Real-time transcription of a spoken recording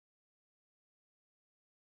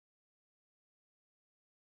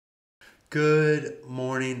Good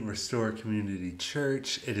morning, Restore Community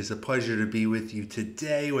Church. It is a pleasure to be with you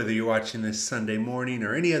today, whether you're watching this Sunday morning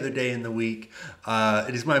or any other day in the week.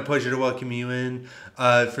 It is my pleasure to welcome you in.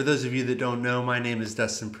 For those of you that don't know, my name is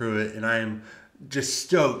Dustin Pruett, and I am just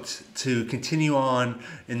stoked to continue on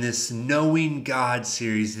in this Knowing God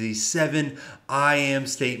series, these 7 I am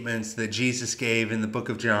statements that Jesus gave in the book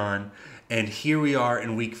of John. And here we are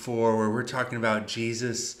in week 4, where we're talking about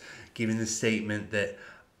Jesus giving the statement that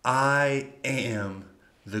I am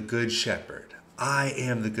the good shepherd. I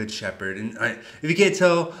am the good shepherd. And if you can't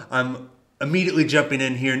tell, I'm immediately jumping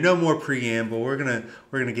in here. No more preamble. We're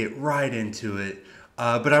gonna get right into it.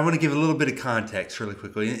 But I want to give a little bit of context really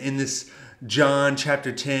quickly. In this John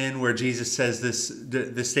chapter 10, where Jesus says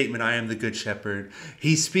this statement, I am the good shepherd,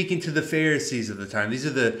 he's speaking to the Pharisees of the time. These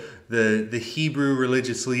are the Hebrew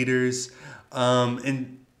religious leaders.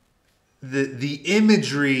 And the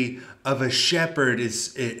imagery of a shepherd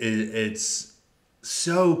it's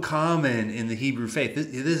so common in the Hebrew faith.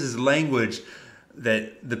 This is language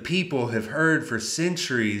that the people have heard for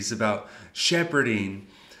centuries about shepherding.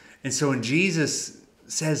 And so when Jesus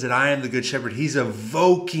says that I am the good shepherd, he's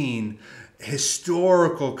evoking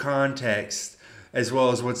historical context as well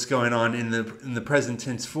as what's going on in the present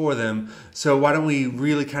tense for them. So why don't we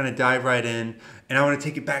really kind of dive right in? And I want to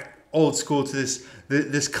take it back old school to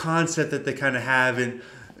this concept that they kind of have, and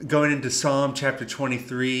going into Psalm chapter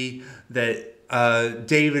 23, that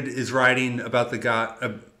David is writing about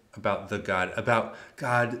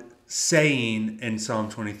God saying in Psalm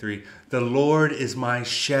 23, "The Lord is my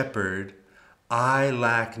shepherd, I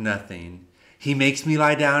lack nothing. He makes me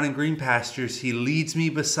lie down in green pastures. He leads me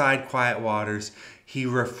beside quiet waters. He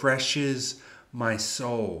refreshes my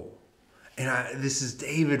soul." And this is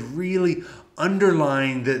David really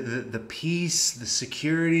underlying the peace, the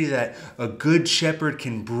security that a good shepherd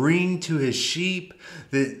can bring to his sheep.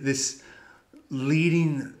 This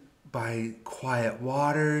leading by quiet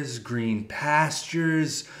waters, green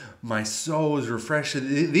pastures, my soul is refreshed.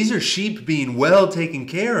 These are sheep being well taken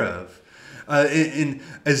care of. In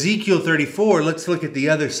Ezekiel 34, let's look at the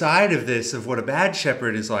other side of this, of what a bad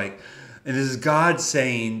shepherd is like. And this is God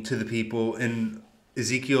saying to the people in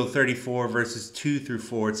Ezekiel 34 verses 2 through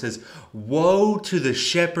 4, it says, "Woe to the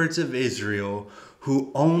shepherds of Israel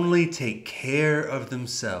who only take care of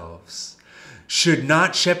themselves. Should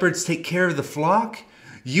not shepherds take care of the flock?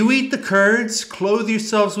 You eat the curds, clothe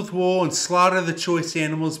yourselves with wool, and slaughter the choice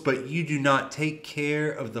animals, but you do not take care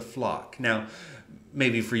of the flock." Now,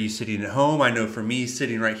 maybe for you sitting at home, I know for me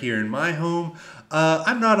sitting right here in my home,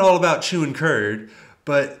 I'm not all about chewing curd,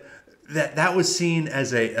 but that was seen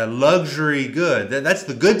as a luxury good. That's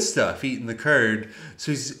the good stuff, eating the curd.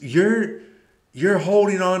 So you're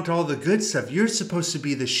holding on to all the good stuff. You're supposed to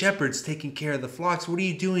be the shepherds taking care of the flocks. What are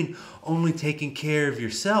you doing only taking care of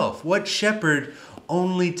yourself? What shepherd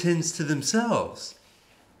only tends to themselves?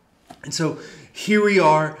 And so here we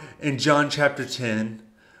are in John chapter 10,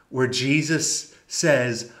 where Jesus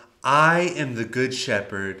says, I am the good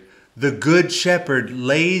shepherd. The good shepherd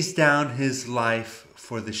lays down his life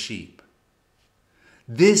for the sheep.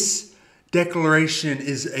 This declaration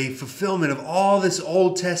is a fulfillment of all this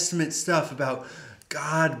Old Testament stuff about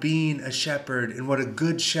God being a shepherd and what a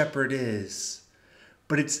good shepherd is.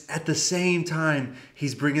 But it's at the same time,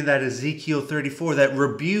 he's bringing that Ezekiel 34, that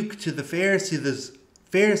rebuke to the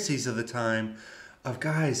Pharisees of the time of,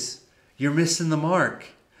 guys, you're missing the mark.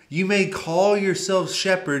 You may call yourselves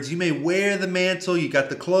shepherds. You may wear the mantle. You got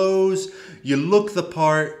the clothes. You look the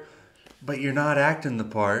part, but you're not acting the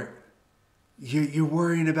part. You're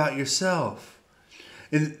worrying about yourself.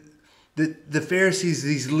 And the Pharisees,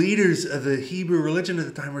 these leaders of the Hebrew religion at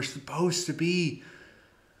the time, were supposed to be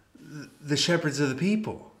the shepherds of the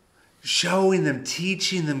people, showing them,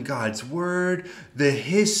 teaching them God's word, the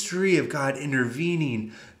history of God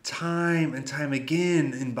intervening time and time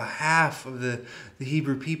again in behalf of the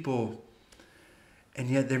Hebrew people.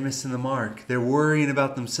 And yet they're missing the mark. They're worrying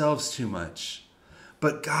about themselves too much.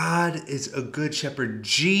 But God is a good shepherd.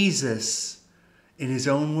 Jesus, in his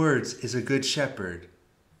own words, is a good shepherd.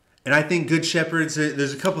 And I think good shepherds,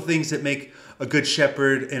 there's a couple things that make a good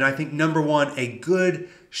shepherd. And I think number one, a good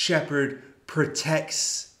shepherd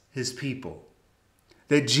protects his people.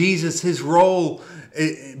 That Jesus, his role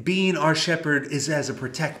being our shepherd, is as a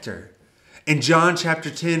protector. In John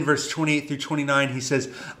chapter 10, verse 28 through 29, he says,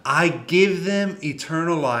 "I give them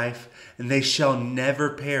eternal life, and they shall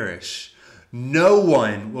never perish. No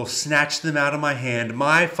one will snatch them out of my hand.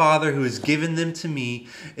 My Father who has given them to me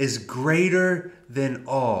is greater than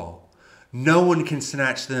all. No one can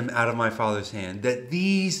snatch them out of my Father's hand." That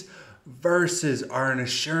these verses are an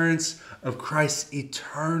assurance of Christ's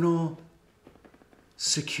eternal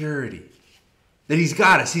security. That he's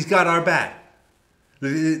got us. He's got our back.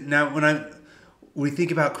 Now, we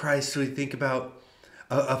think about Christ, we think about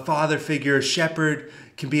a father figure. A shepherd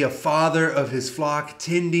can be a father of his flock,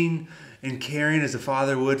 tending and caring as a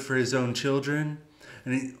father would for his own children.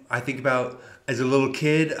 And I think about as a little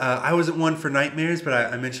kid, I wasn't one for nightmares, but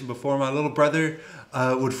I mentioned before, my little brother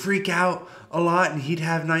would freak out a lot and he'd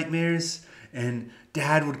have nightmares. And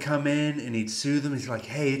Dad would come in and he'd soothe him. He's like,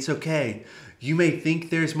 hey, it's okay. You may think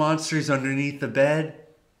there's monsters underneath the bed.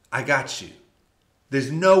 I got you.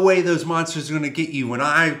 There's no way those monsters are going to get you when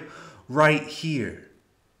I'm right here.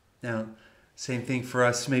 Now, same thing for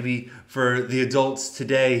us, maybe for the adults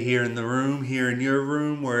today here in the room, here in your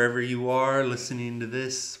room, wherever you are listening to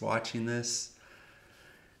this, watching this.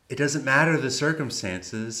 It doesn't matter the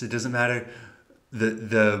circumstances. It doesn't matter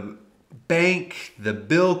the bank, the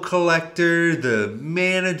bill collector, the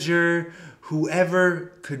manager,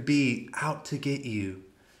 whoever could be out to get you,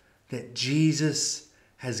 that Jesus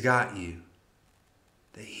has got you,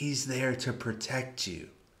 that he's there to protect you,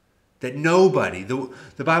 that nobody,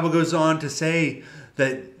 the Bible goes on to say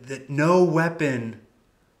that no weapon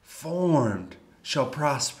formed shall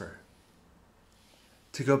prosper.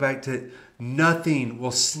 To go back to nothing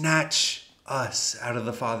will snatch us out of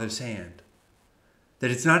the Father's hand. That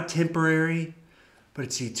it's not temporary, but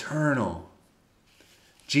it's eternal.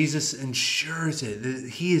 Jesus ensures it. That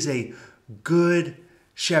he is a good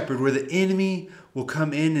shepherd, where the enemy will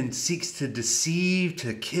come in and seeks to deceive,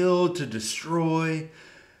 to kill, to destroy.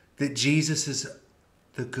 That Jesus is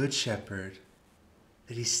the good shepherd.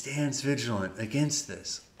 That he stands vigilant against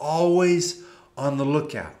this. Always on the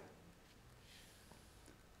lookout.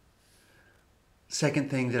 Second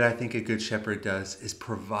thing that I think a good shepherd does is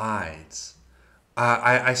provides.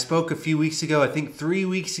 I spoke a few weeks ago, I think 3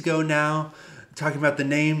 weeks ago now, talking about the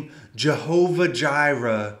name Jehovah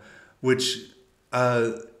Jireh, which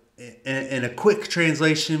in a quick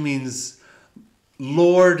translation means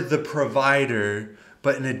Lord the provider,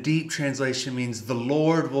 but in a deep translation means the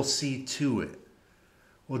Lord will see to it.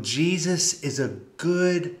 Well, Jesus is a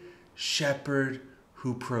good shepherd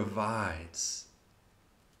who provides.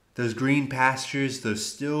 Those green pastures, those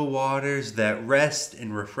still waters, that rest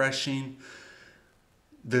and refreshing,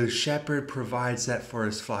 the shepherd provides that for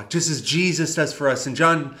his flock, just as Jesus does for us. In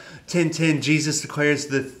John 10:10, Jesus declares,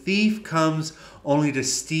 the thief comes only to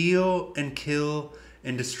steal and kill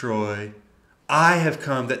and destroy. I have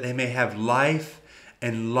come that they may have life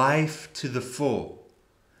and life to the full.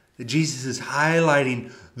 That Jesus is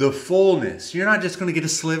highlighting the fullness. You're not just going to get a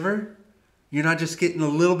sliver. You're not just getting a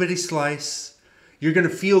little bitty slice. You're going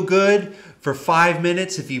to feel good for 5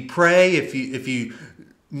 minutes if you pray, if you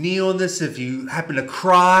kneel in this, if you happen to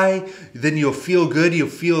cry, then you'll feel good. You'll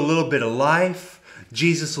feel a little bit of life.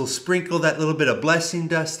 Jesus will sprinkle that little bit of blessing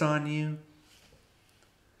dust on you.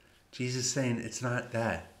 Jesus is saying, it's not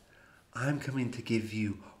that. I'm coming to give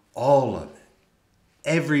you all of it.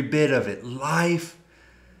 Every bit of it. Life,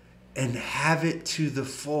 and have it to the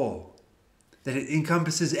full. That it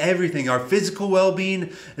encompasses everything, our physical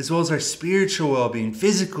well-being as well as our spiritual well-being.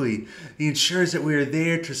 Physically, he ensures that we are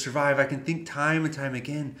there to survive. I can think time and time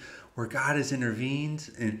again where God has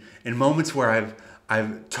intervened in moments where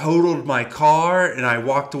I've totaled my car and I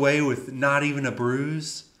walked away with not even a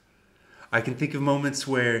bruise. I can think of moments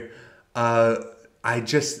where my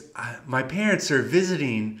parents are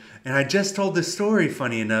visiting, and I just told this story,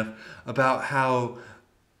 funny enough, about how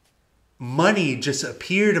money just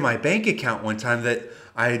appeared in my bank account one time, that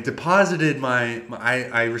I deposited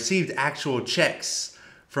I received actual checks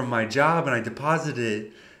from my job, and I deposited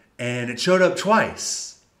it, and it showed up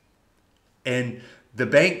twice. And the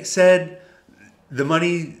bank said the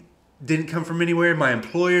money didn't come from anywhere. My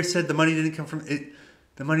employer said the money didn't come from it.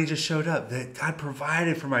 The money just showed up. That God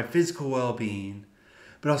provided for my physical well-being,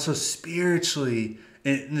 but also spiritually.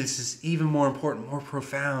 And this is even more important, more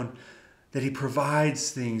profound, that he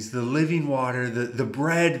provides things, the living water, the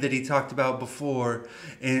bread that he talked about before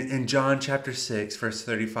in John chapter 6, verse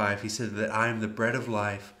 35. He said that I am the bread of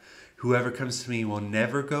life. Whoever comes to me will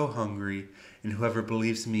never go hungry, and whoever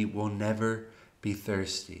believes in me will never be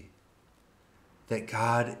thirsty. That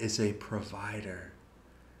God is a provider.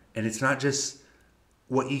 And it's not just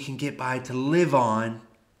what you can get by to live on.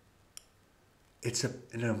 It's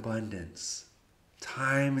an abundance.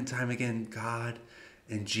 Time and time again, God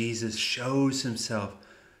and Jesus shows himself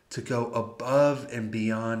to go above and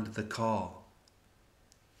beyond the call.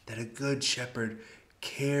 That a good shepherd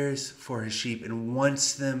cares for his sheep and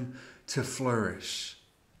wants them to flourish.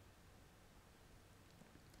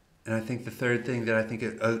 And I think the third thing that I think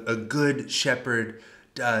a good shepherd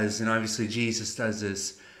does, and obviously Jesus does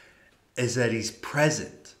this, is that he's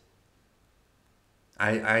present.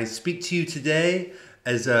 I speak to you today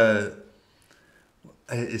as a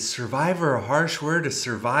survivor, a harsh word, a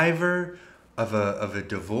survivor of a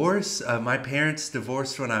divorce. My parents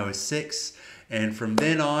divorced when I was 6, and from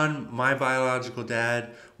then on, my biological dad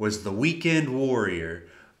was the weekend warrior,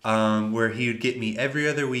 where he would get me every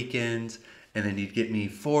other weekend, and then he'd get me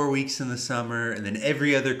 4 weeks in the summer, and then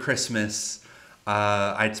every other Christmas,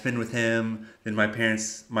 I'd spend with him. Then my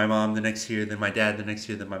parents, my mom the next year, then my dad the next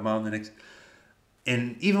year, then my mom the next.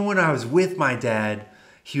 And even when I was with my dad,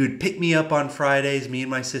 he would pick me up on Fridays, me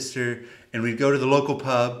and my sister, and we'd go to the local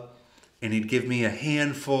pub, and he'd give me a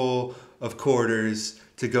handful of quarters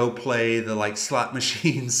to go play the slot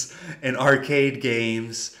machines and arcade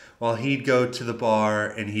games while he'd go to the bar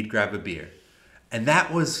and he'd grab a beer. And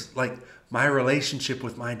that was my relationship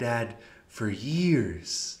with my dad for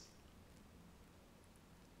years.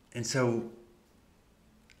 And so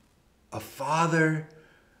a father,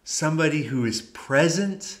 somebody who is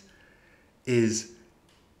present, is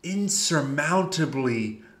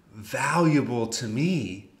insurmountably valuable to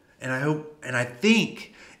me. And I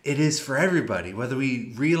think it is for everybody, whether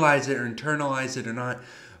we realize it or internalize it or not.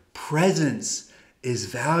 Presence is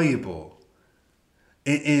valuable.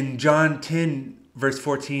 In John 10, verse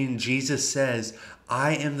 14, Jesus says,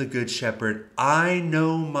 I am the good shepherd. I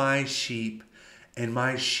know my sheep, and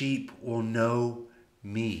my sheep will know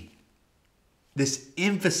me. This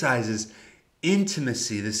emphasizes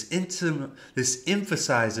intimacy. This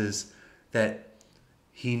emphasizes that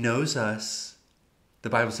he knows us. The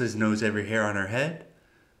Bible says knows every hair on our head,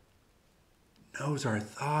 knows our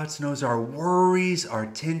thoughts, knows our worries, our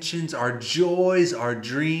tensions, our joys, our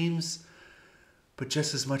dreams, but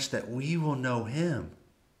just as much that we will know him,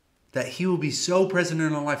 that he will be so present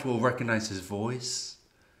in our life, we'll recognize his voice,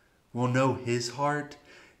 we'll know his heart,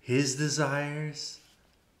 his desires.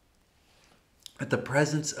 That the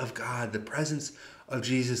presence of God, the presence of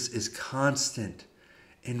Jesus is constant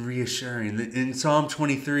and reassuring. In Psalm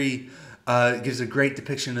 23, it gives a great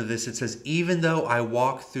depiction of this. It says, even though I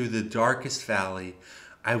walk through the darkest valley,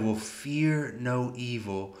 I will fear no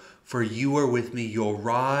evil, for you are with me. Your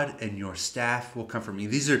rod and your staff will comfort me.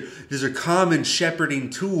 These are common shepherding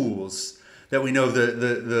tools that we know,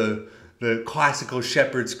 the classical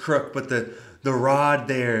shepherd's crook, but the rod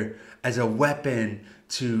there as a weapon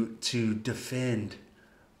to defend,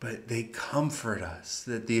 but they comfort us,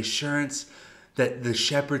 that the assurance that the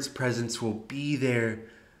shepherd's presence will be there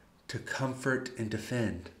to comfort and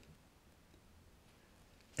defend.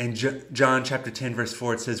 And John chapter 10 verse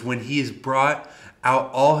 4, it says, when he has brought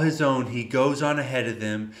out all his own, he goes on ahead of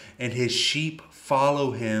them, and his sheep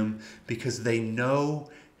follow him because they know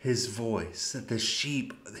his voice. That the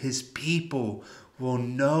sheep, his people, will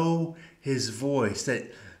know his voice.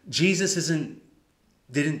 That Jesus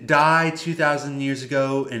didn't die 2,000 years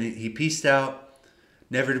ago and he peaced out,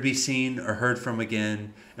 never to be seen or heard from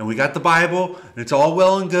again. And we got the Bible, and it's all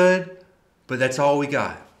well and good, but that's all we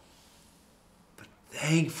got. But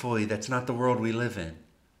thankfully, that's not the world we live in.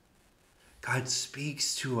 God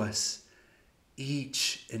speaks to us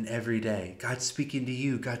each and every day. God's speaking to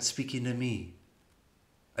you. God's speaking to me.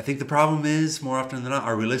 I think the problem is, more often than not,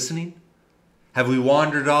 are we listening? Have we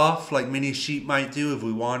wandered off like many sheep might do? Have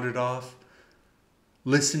we wandered off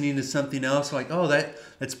listening to something else,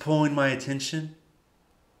 that's pulling my attention?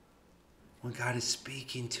 When God is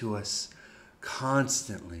speaking to us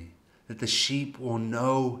constantly, that the sheep will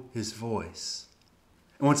know his voice.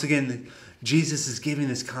 And once again, Jesus is giving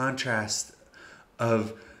this contrast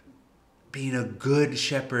of being a good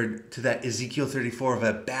shepherd to that Ezekiel 34 of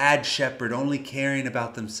a bad shepherd only caring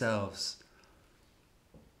about themselves.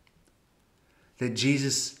 That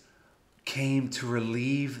Jesus came to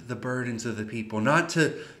relieve the burdens of the people, not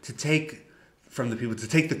to take from the people, to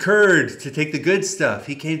take the curd, to take the good stuff.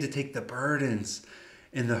 He came to take the burdens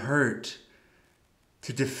and the hurt,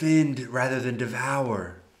 to defend rather than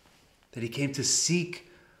devour. That he came to seek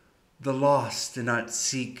the lost and not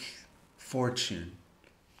seek fortune.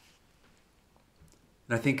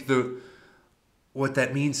 And I think what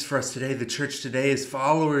that means for us today, the church today, as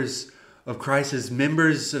followers of Christ, as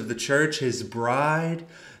members of the church, his bride,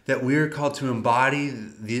 that we are called to embody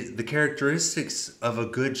the characteristics of a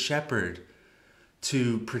good shepherd,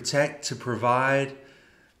 to protect, to provide,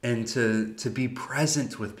 and to be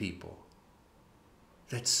present with people.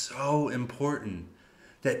 That's so important,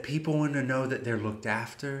 that people want to know that they're looked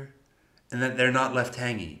after and that they're not left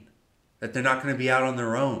hanging, that they're not going to be out on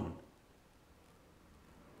their own,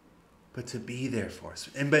 but to be there for us.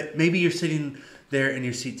 But maybe you're sitting there in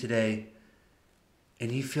your seat today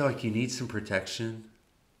and you feel like you need some protection.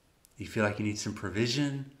 You feel like you need some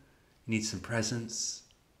provision. You need some presence.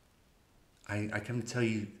 I come to tell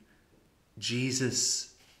you,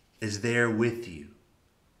 Jesus is there with you,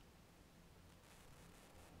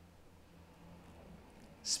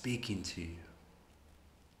 speaking to you.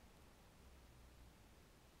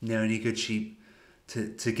 Now, any good sheep,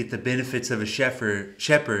 to get the benefits of a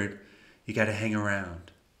shepherd, you got to hang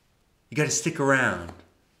around. You got to stick around.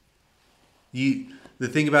 The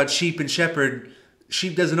thing about sheep and shepherd,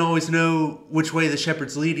 sheep doesn't always know which way the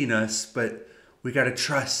shepherd's leading us, but we got to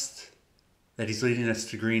trust that he's leading us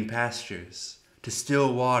to green pastures, to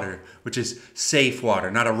still water, which is safe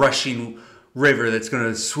water, not a rushing river that's going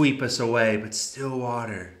to sweep us away, but still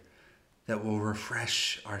water that will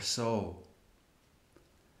refresh our soul.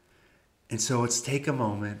 And so let's take a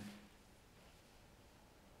moment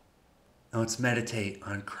and let's meditate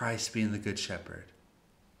on Christ being the good shepherd.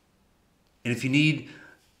 And if you need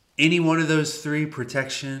any one of those three,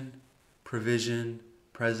 protection, provision,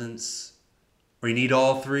 presence, or you need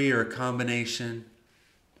all three or a combination,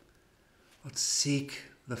 let's seek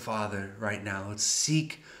the Father right now. Let's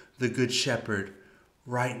seek the good shepherd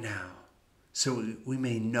right now so we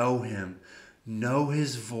may know him, know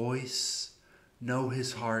his voice, know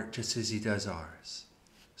his heart just as he does ours.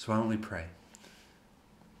 So why don't we pray?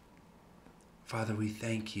 Father, we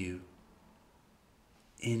thank you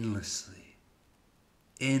endlessly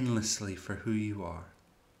for who you are.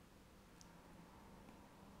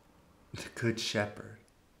 The good shepherd,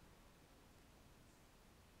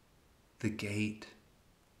 the gate,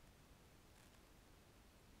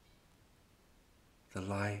 the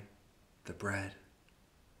light, the bread.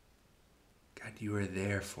 God, you are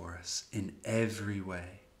there for us in every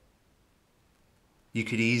way. You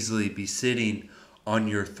could easily be sitting on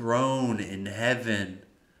your throne in heaven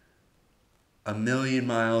 1,000,000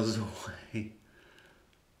 miles away.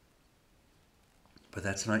 But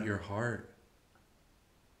that's not your heart.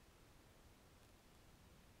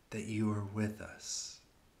 That you are with us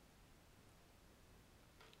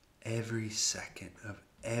every second of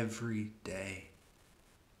every day,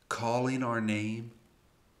 calling our name,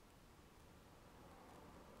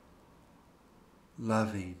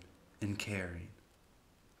 loving and caring.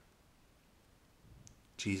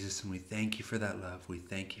 Jesus, and we thank you for that love. We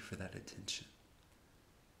thank you for that attention,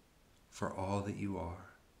 for all that you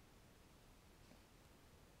are.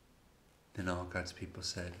 And all God's people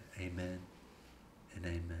said, amen and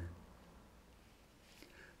amen.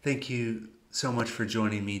 Thank you so much for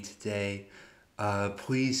joining me today.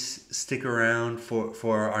 Please stick around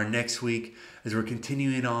for our next week as we're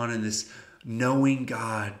continuing on in this knowing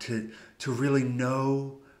God, to really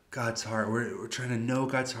know God's heart. We're trying to know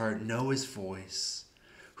God's heart, know his voice,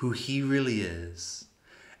 who he really is,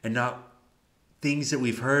 and not things that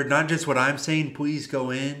we've heard, not just what I'm saying. Please go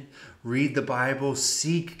in, read the Bible,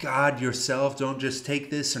 seek God yourself. Don't just take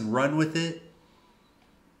this and run with it.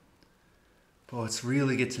 But let's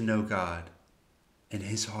really get to know God and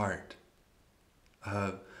his heart.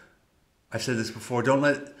 I've said this before. Don't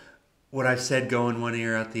let what I've said go in one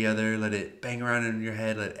ear out the other. Let it bang around in your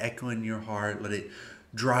head. Let it echo in your heart. Let it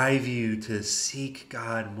drive you to seek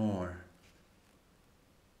God more.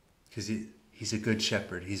 Because he's a good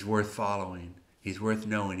shepherd. He's worth following. He's worth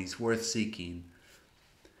knowing. He's worth seeking.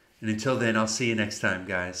 And until then, I'll see you next time,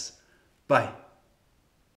 guys. Bye.